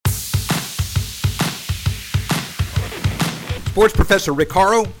Sports Professor Rick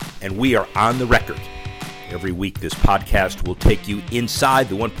Horrow, and we are on the record. Every week, this podcast will take you inside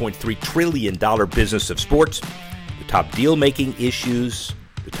the $1.3 trillion business of sports, the top deal-making issues,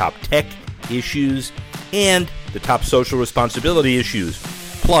 the top tech issues, and the top social responsibility issues,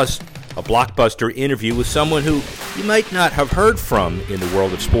 plus a blockbuster interview with someone who you might not have heard from in the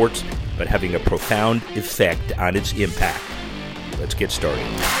world of sports, but having a profound effect on its impact. Let's get started.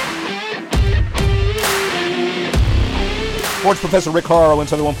 Sports Professor Rick Horrow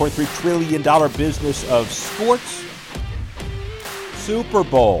inside the $1.3 trillion business of sports. Super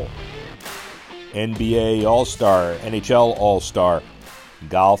Bowl, NBA All-Star, NHL All-Star,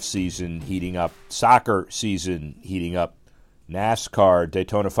 golf season heating up, soccer season heating up, NASCAR,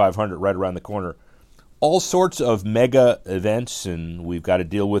 Daytona 500 right around the corner. All sorts of mega events, and we've got to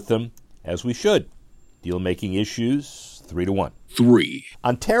deal with them as we should. Deal-making issues, 3-1. 3.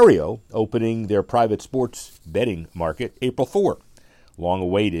 Ontario opening their private sports betting market April 4. Long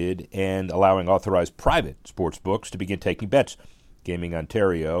awaited and allowing authorized private sports books to begin taking bets. Gaming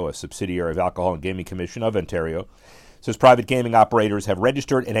Ontario, a subsidiary of Alcohol and Gaming Commission of Ontario, says private gaming operators have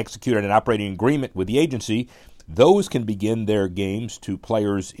registered and executed an operating agreement with the agency. Those can begin their games to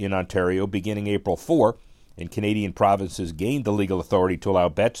players in Ontario beginning April 4, and Canadian provinces gained the legal authority to allow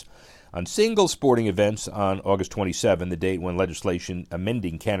bets on single sporting events on August 27, the date when legislation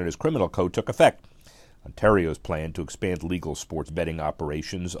amending Canada's criminal code took effect. Ontario's plan to expand legal sports betting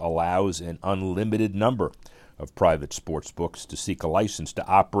operations allows an unlimited number of private sports books to seek a license to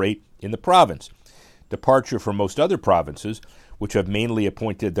operate in the province. Departure from most other provinces, which have mainly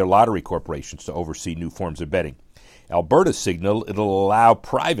appointed their lottery corporations to oversee new forms of betting. Alberta signaled it'll allow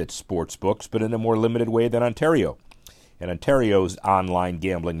private sports books, but in a more limited way than Ontario. And Ontario's online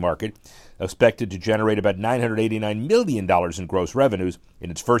gambling market expected to generate about $989 million in gross revenues in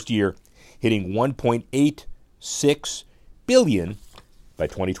its first year, hitting $1.86 billion by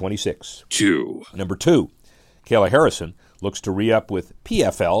 2026. 2. Number 2, Kayla Harrison looks to re-up with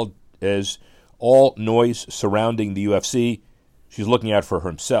PFL as all noise surrounding the UFC. She's looking out for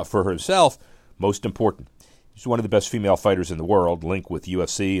herself, most important. She's one of the best female fighters in the world, linked with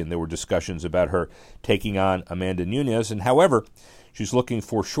UFC, and there were discussions about her taking on Amanda Nunes. And however, she's looking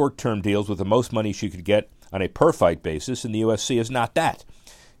for short-term deals with the most money she could get on a per-fight basis, and the UFC is not that.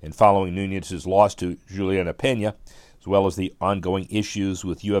 And following Nunes' loss to Juliana Pena, as well as the ongoing issues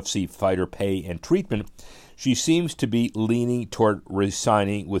with UFC fighter pay and treatment, she seems to be leaning toward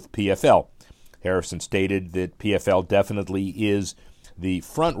re-signing with PFL. Harrison stated that PFL definitely is the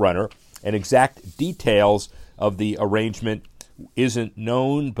front-runner, and exact details of the arrangement isn't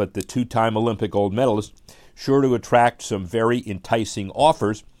known, but the two-time Olympic gold medalist sure to attract some very enticing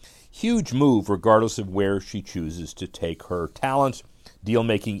offers. Huge move regardless of where she chooses to take her talents.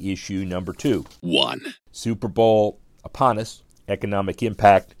 Deal-making issue number 2. 1. Super Bowl upon us. Economic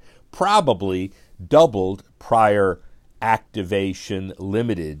impact probably doubled prior activation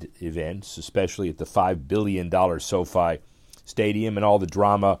limited events, especially at the $5 billion SoFi Stadium and all the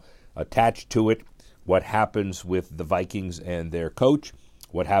drama attached to it. What happens with the Vikings and their coach?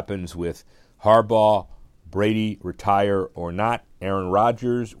 What happens with Harbaugh, Brady, retire or not? Aaron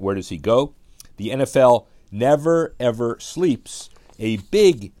Rodgers, where does he go? The NFL never, ever sleeps. A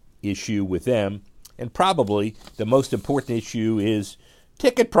big issue with them, and probably the most important issue, is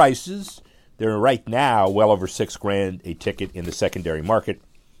ticket prices. They're right now well over $6,000 a ticket in the secondary market,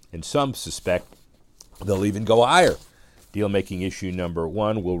 and some suspect they'll even go higher. Deal-making issue number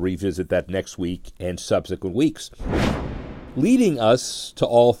 1, we'll revisit that next week and subsequent weeks. Leading us to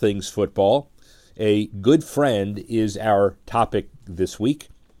all things football, a good friend is our topic this week,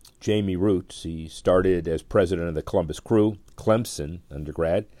 Jamie Rootes. He started as president of the Columbus Crew, Clemson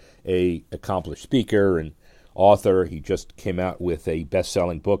undergrad, a accomplished speaker and author. He just came out with a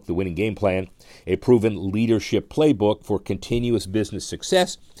best-selling book, The Winning Game Plan, a proven leadership playbook for continuous business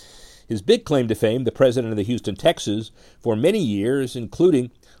success. His big claim to fame, the president of the Houston Texans for many years, including,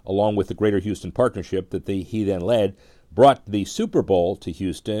 along with the Greater Houston Partnership that he then led, brought the Super Bowl to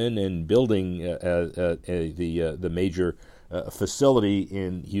Houston and building the major facility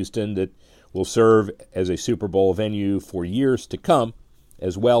in Houston that will serve as a Super Bowl venue for years to come,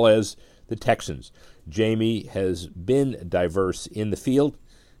 as well as the Texans. Jamie has been diverse in the field,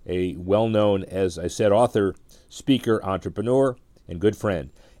 a well-known, as I said, author, speaker, entrepreneur, and good friend.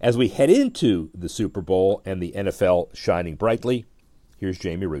 As we head into the Super Bowl and the NFL shining brightly, here's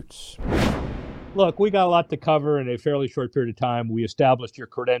Jamie Rootes. Look, we got a lot to cover in a fairly short period of time. We established your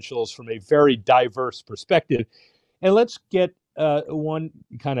credentials from a very diverse perspective. And let's get one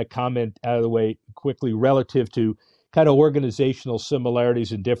kind of comment out of the way quickly relative to kind of organizational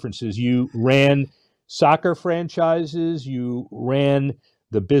similarities and differences. You ran soccer franchises. You ran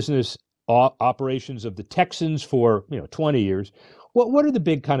the business operations of the Texans for 20 years. What are the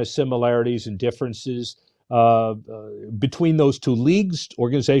big kind of similarities and differences between those two leagues,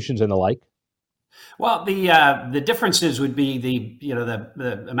 organizations, and the like? Well, the differences would be the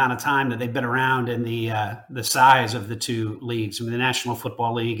amount of time that they've been around and the size of the two leagues. I mean, the National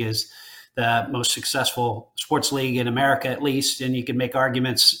Football League is the most successful sports league in America, at least, and you can make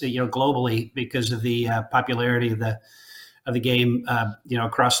arguments, globally because of the popularity of the game,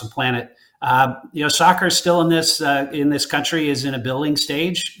 across the planet. Soccer is still in this country is in a building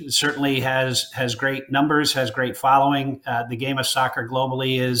stage. It certainly has great numbers, has great following. The game of soccer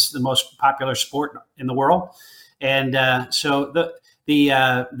globally is the most popular sport in the world, and so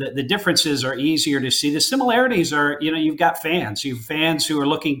the differences are easier to see. The similarities are, you've got fans. You have fans who are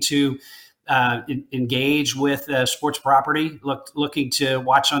looking to engage with sports property, looking to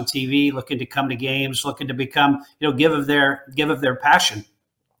watch on TV, looking to come to games, looking to become, give of their passion.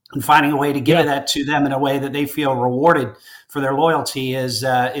 And finding a way to give that to them in a way that they feel rewarded for their loyalty is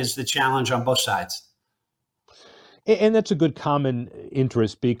the challenge on both sides. And that's a good common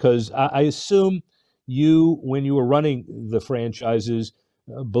interest, because I assume you, when you were running the franchises,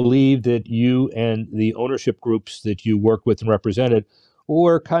 believed that you and the ownership groups that you worked with and represented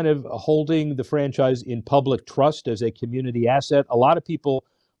were kind of holding the franchise in public trust as a community asset. A lot of people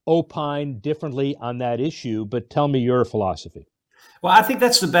opine differently on that issue, but tell me your philosophy. Well, I think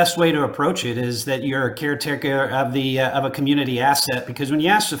that's the best way to approach it, is that you're a caretaker of a community asset. Because when you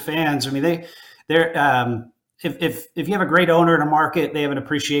ask the fans, I mean, they're if you have a great owner in a market, they have an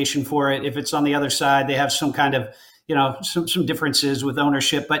appreciation for it. If it's on the other side, they have some kind of some differences with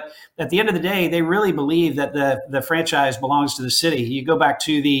ownership. But at the end of the day, they really believe that the franchise belongs to the city. You go back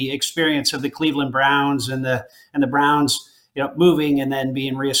to the experience of the Cleveland Browns and the Browns, moving and then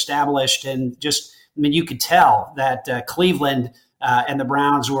being reestablished, and just, I mean, you could tell that Cleveland and the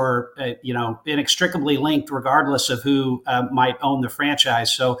Browns were, inextricably linked, regardless of who might own the franchise.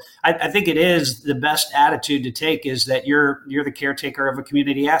 So I think it is the best attitude to take, is that you're the caretaker of a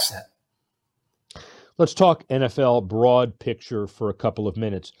community asset. Let's talk NFL broad picture for a couple of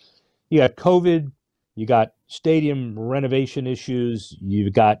minutes. You got COVID, you got stadium renovation issues,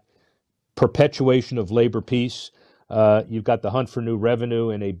 you've got perpetuation of labor peace, you've got the hunt for new revenue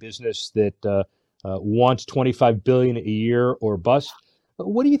in a business that wants $25 billion a year or bust.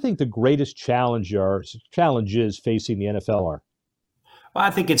 What do you think the greatest challenges facing the NFL are? Well, I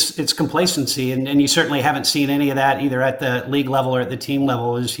think it's complacency, and you certainly haven't seen any of that either at the league level or at the team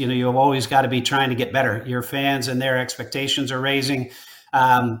level. Is you've always got to be trying to get better. Your fans and their expectations are raising.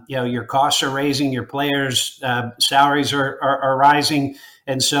 Your costs are raising. Your players' salaries are rising,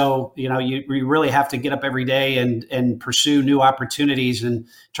 and so you really have to get up every day and pursue new opportunities and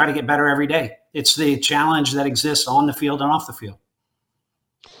try to get better every day. It's the challenge that exists on the field and off the field.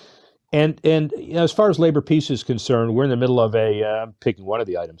 And as far as labor peace is concerned, we're in the middle of I'm picking one of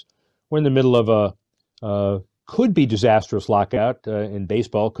the items. We're in the middle of a could be disastrous lockout in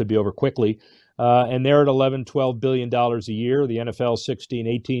baseball, could be over quickly. And they're at $11-12 billion a year. The NFL,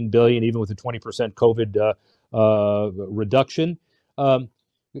 $16-18 billion, even with a 20% COVID reduction.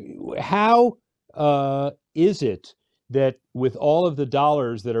 How is it that with all of the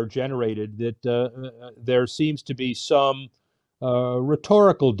dollars that are generated, that there seems to be some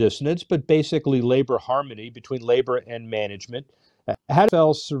rhetorical dissonance, but basically labor harmony between labor and management? How did the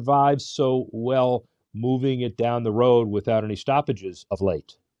NFL survive so well moving it down the road without any stoppages of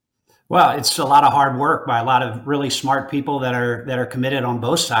late? Well, it's a lot of hard work by a lot of really smart people that are committed on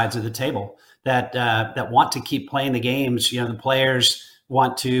both sides of the table, that want to keep playing the games. The players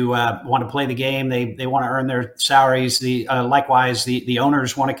want to play the game. They want to earn their salaries. Likewise, the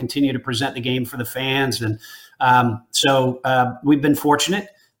owners want to continue to present the game for the fans. And so we've been fortunate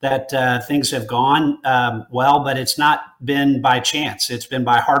that things have gone well, but it's not been by chance. It's been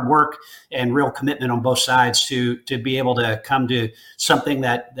by hard work and real commitment on both sides to be able to come to something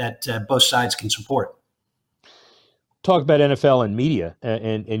that both sides can support. Talk about NFL and media,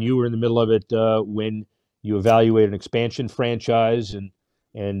 and you were in the middle of it when you evaluated an expansion franchise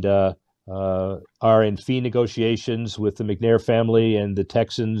and are in fee negotiations with the McNair family and the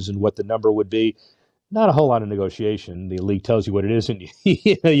Texans and what the number would be. Not a whole lot of negotiation. The league tells you what it is, and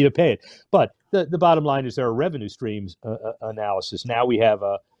you pay it. But the bottom line is there are revenue streams analysis. Now we have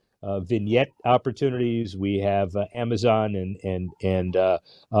vignette opportunities. We have Amazon and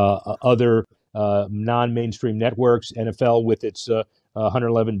other non-mainstream networks. NFL with its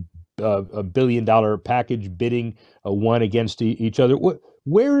 $111 billion package bidding one against each other.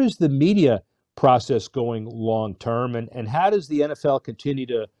 Where is the media process going long term, and how does the NFL continue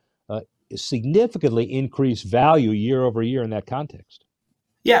to significantly increase value year over year in that context.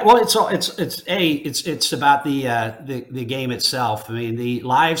 Yeah, well, it's about the game itself. I mean, the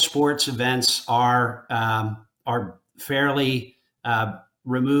live sports events are fairly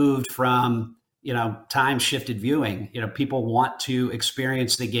removed from time shifted viewing. People want to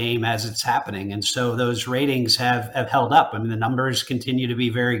experience the game as it's happening, and so those ratings have held up. I mean, the numbers continue to be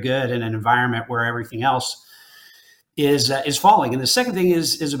very good in an environment where everything else is falling. And the second thing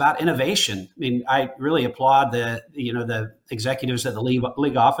is about innovation. I mean, I really applaud the executives at the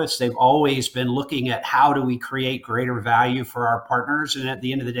league office. They've always been looking at how do we create greater value for our partners. And at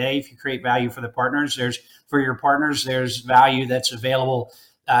the end of the day, if you create value for your partners, there's value that's available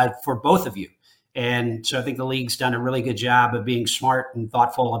for both of you. And so I think the league's done a really good job of being smart and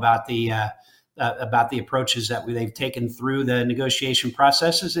thoughtful about the approaches that they've taken through the negotiation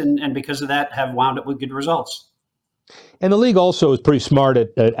processes, and because of that, have wound up with good results. And the league also is pretty smart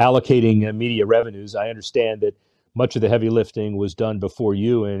at allocating media revenues. I understand that much of the heavy lifting was done before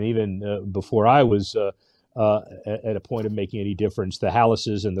you, and even before I was at a point of making any difference. The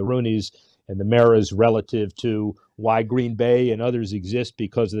Hallases and the Rooneys and the Maras relative to why Green Bay and others exist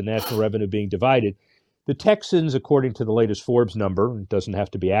because of the national revenue being divided. The Texans, according to the latest Forbes number, it doesn't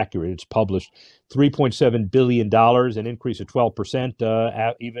have to be accurate, it's published, $3.7 billion, an increase of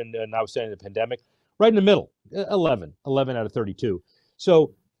 12%, even notwithstanding the pandemic. Right in the middle, 11 out of 32.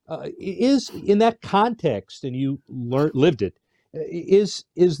 So is in that context, and you lived it,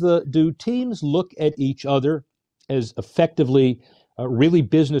 do teams look at each other as effectively really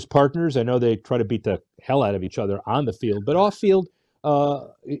business partners? I know they try to beat the hell out of each other on the field, but off field,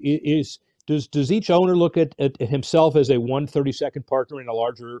 does each owner look at himself as a 1/32nd partner in a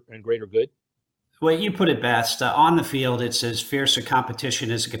larger and greater good? Well, you put it best. On the field, it's as fierce a competition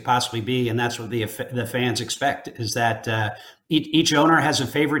as it could possibly be, and that's what the fans expect. Is that each owner has a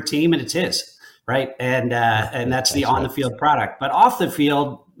favorite team, and it's his, right? And that's the on the field product. But off the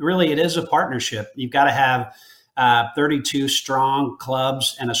field, really, it is a partnership. You've got to have 32 strong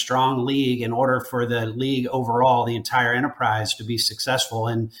clubs and a strong league in order for the league overall, the entire enterprise, to be successful.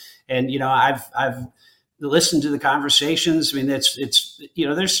 And I've listen to the conversations. I mean, it's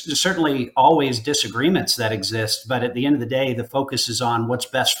there's certainly always disagreements that exist, but at the end of the day, the focus is on what's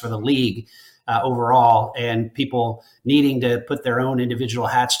best for the league overall, and people needing to put their own individual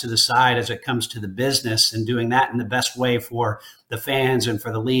hats to the side as it comes to the business, and doing that in the best way for the fans and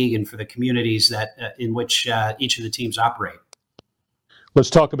for the league and for the communities that in which each of the teams operate.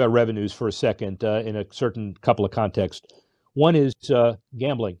 Let's talk about revenues for a second in a certain couple of contexts. One is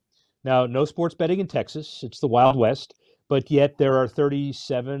gambling. Now, no sports betting in Texas. It's the Wild West, but yet there are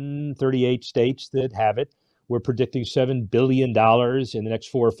 37, 38 states that have it. We're predicting $7 billion in the next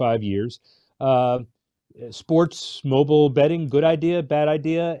 4 or 5 years. Sports mobile betting, good idea, bad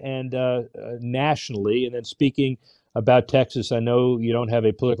idea, and nationally. And then speaking about Texas, I know you don't have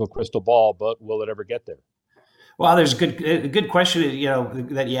a political crystal ball, but will it ever get there? Well, there's a good question,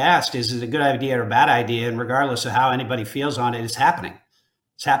 that you asked. Is it a good idea or a bad idea? And regardless of how anybody feels on it, it's happening.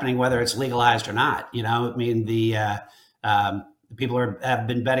 It's happening whether it's legalized or not. I mean, the people have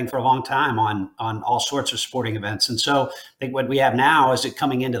been betting for a long time on all sorts of sporting events. And so I think what we have now is it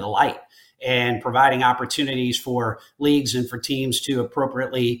coming into the light and providing opportunities for leagues and for teams to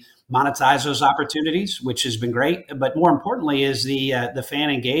appropriately monetize those opportunities, which has been great. But more importantly is the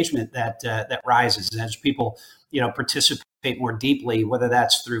fan engagement that rises as people, participate more deeply, whether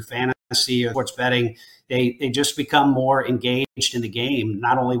that's through fantasy or sports betting. They just become more engaged in the game,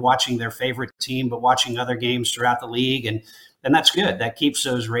 not only watching their favorite team, but watching other games throughout the league. And that's good. That keeps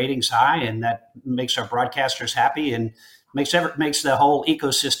those ratings high, and that makes our broadcasters happy, and makes the whole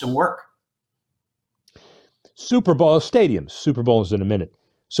ecosystem work. Super Bowl stadiums. Super Bowl is in a minute.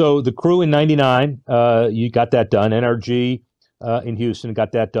 So the Crew in '99, you got that done. NRG in Houston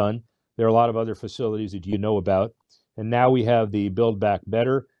got that done. There are a lot of other facilities that you know about. And now we have the Build Back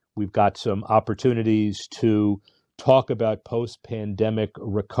Better. We've got some opportunities to talk about post-pandemic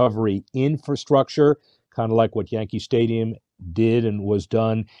recovery infrastructure, kind of like what Yankee Stadium did and was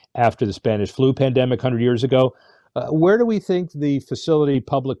done after the Spanish flu pandemic 100 years ago. Where do we think the facility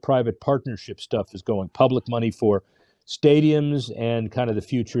public-private partnership stuff is going? Public money for stadiums and kind of the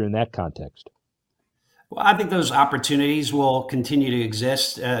future in that context? Well, I think those opportunities will continue to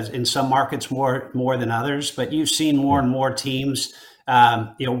exist in some markets more than others, but you've seen more and more teams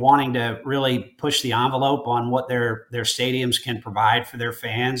wanting to really push the envelope on what their stadiums can provide for their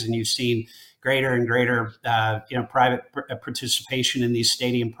fans. And you've seen greater and greater, private participation in these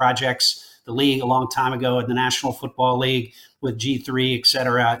stadium projects. The league a long time ago in the National Football League with G3, et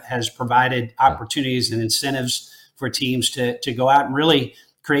cetera, has provided opportunities and incentives for teams to go out and really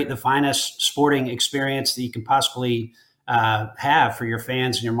create the finest sporting experience that you can possibly have for your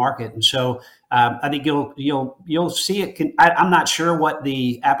fans and your market. And so I think you'll see it. I'm not sure what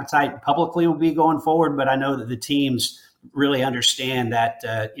the appetite publicly will be going forward, but I know that the teams really understand that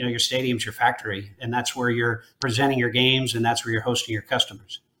your stadium's your factory, and that's where you're presenting your games, and that's where you're hosting your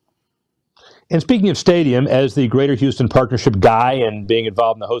customers. And speaking of stadium, as the Greater Houston Partnership guy and being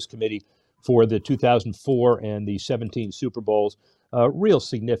involved in the host committee for the 2004 and the 17 Super Bowls, real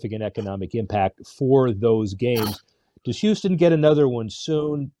significant economic impact for those games. Does Houston get another one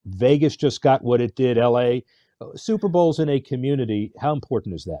soon? Vegas just got what it did. LA, Super Bowls in a community. How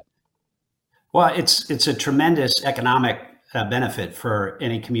important is that? Well, it's a tremendous economic benefit for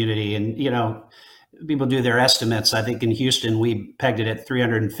any community. And, people do their estimates. I think in Houston, we pegged it at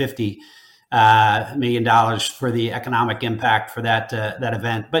 $350 million for the economic impact for that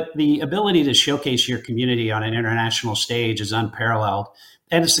event. But the ability to showcase your community on an international stage is unparalleled.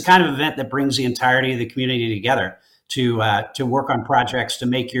 And it's the kind of event that brings the entirety of the community together to work on projects to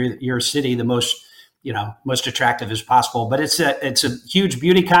make your city the most attractive as possible. But it's a huge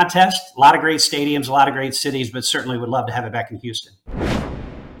beauty contest, a lot of great stadiums, a lot of great cities, but certainly would love to have it back in Houston.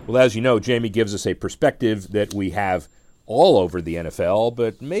 Well, as you know, Jamie gives us a perspective that we have all over the NFL,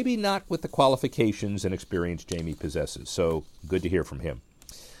 but maybe not with the qualifications and experience Jamie possesses. So good to hear from him.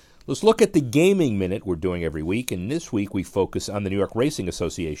 Let's look at the Gaming Minute we're doing every week, and this week we focus on the New York Racing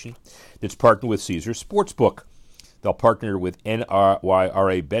Association that's partnered with Caesars Sportsbook. They'll partner with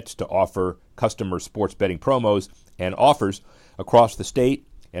NYRA Bets to offer customer sports betting promos and offers across the state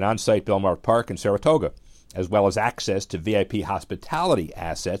and on-site Belmont Park in Saratoga, as well as access to VIP hospitality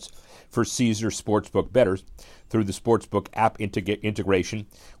assets for Caesars Sportsbook bettors through the Sportsbook app integration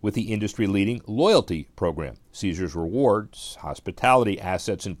with the industry-leading loyalty program. Caesars Rewards hospitality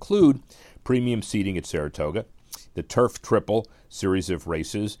assets include premium seating at Saratoga, the Turf Triple series of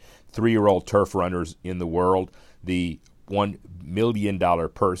races, 3-year-old turf runners in the world, the $1 million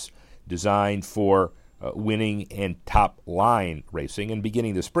purse designed for winning and top-line racing. And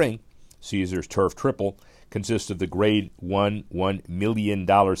beginning this spring, Caesars Turf Triple consists of the Grade 1 $1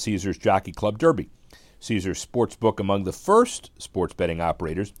 million Caesars Jockey Club Derby. Caesars Sportsbook among the first sports betting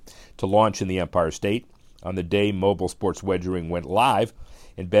operators to launch in the Empire State on the day mobile sports wagering went live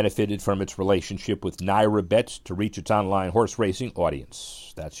and benefited from its relationship with NYRA Bets to reach its online horse racing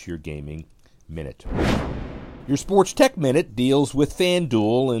audience. That's your Gaming Minute. Your Sports Tech Minute deals with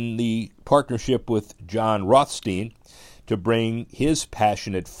FanDuel and the partnership with John Rothstein to bring his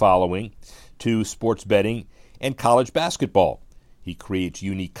passionate following to sports betting and college basketball. He creates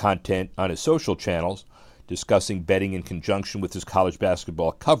unique content on his social channels, discussing betting in conjunction with his college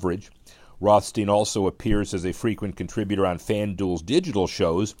basketball coverage. Rothstein also appears as a frequent contributor on FanDuel's digital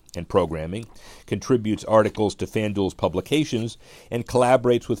shows and programming, contributes articles to FanDuel's publications, and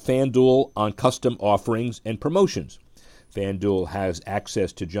collaborates with FanDuel on custom offerings and promotions. FanDuel has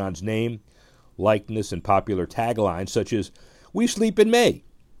access to John's name, likeness, and popular taglines such as, "We sleep in May."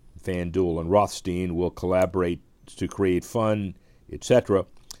 FanDuel and Rothstein will collaborate to create fun, etc.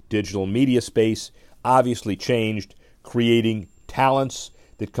 Digital media space obviously changed, creating talents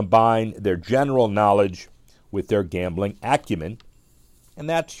that combine their general knowledge with their gambling acumen. And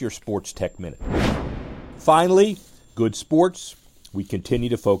that's your Sports Tech Minute. Finally, good sports. We continue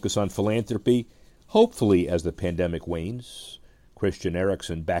to focus on philanthropy, hopefully as the pandemic wanes. Christian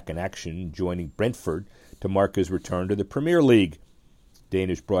Eriksen back in action, joining Brentford to mark his return to the Premier League.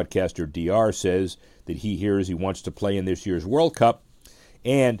 Danish broadcaster DR says that he hears he wants to play in this year's World Cup.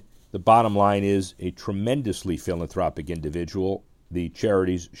 And the bottom line is a tremendously philanthropic individual. The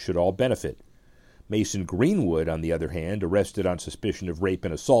charities should all benefit. Mason Greenwood, on the other hand, arrested on suspicion of rape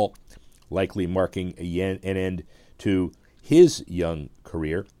and assault, likely marking an end to his young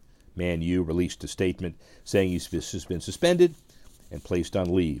career. Man U released a statement saying he's been suspended and placed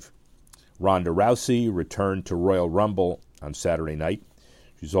on leave. Ronda Rousey returned to Royal Rumble on Saturday night.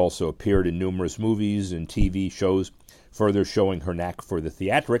 She's also appeared in numerous movies and TV shows, further showing her knack for the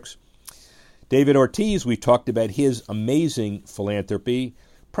theatrics. David Ortiz, we talked about his amazing philanthropy,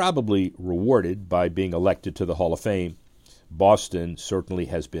 probably rewarded by being elected to the Hall of Fame. Boston certainly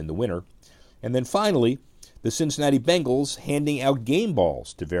has been the winner. And then finally, the Cincinnati Bengals handing out game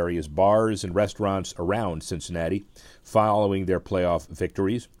balls to various bars and restaurants around Cincinnati following their playoff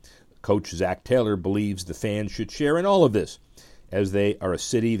victories. Coach Zach Taylor believes the fans should share in all of this, as they are a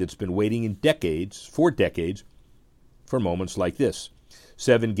city that's been waiting for decades, for moments like this.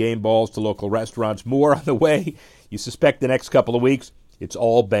 7 game balls to local restaurants, more on the way. You suspect the next couple of weeks, it's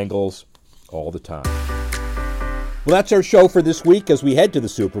all Bengals all the time. Well, that's our show for this week. As we head to the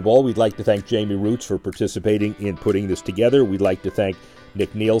Super Bowl, we'd like to thank Jamie Roots for participating in putting this together. We'd like to thank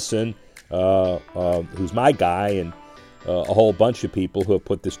Nick Nielsen, who's my guy, and a whole bunch of people who have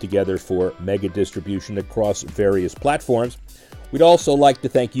put this together for mega distribution across various platforms. We'd also like to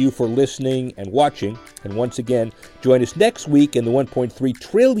thank you for listening and watching. And once again, join us next week in the $1.3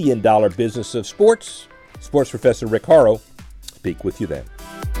 trillion business of sports. Sports Professor Rick Horrow. Speak with you then.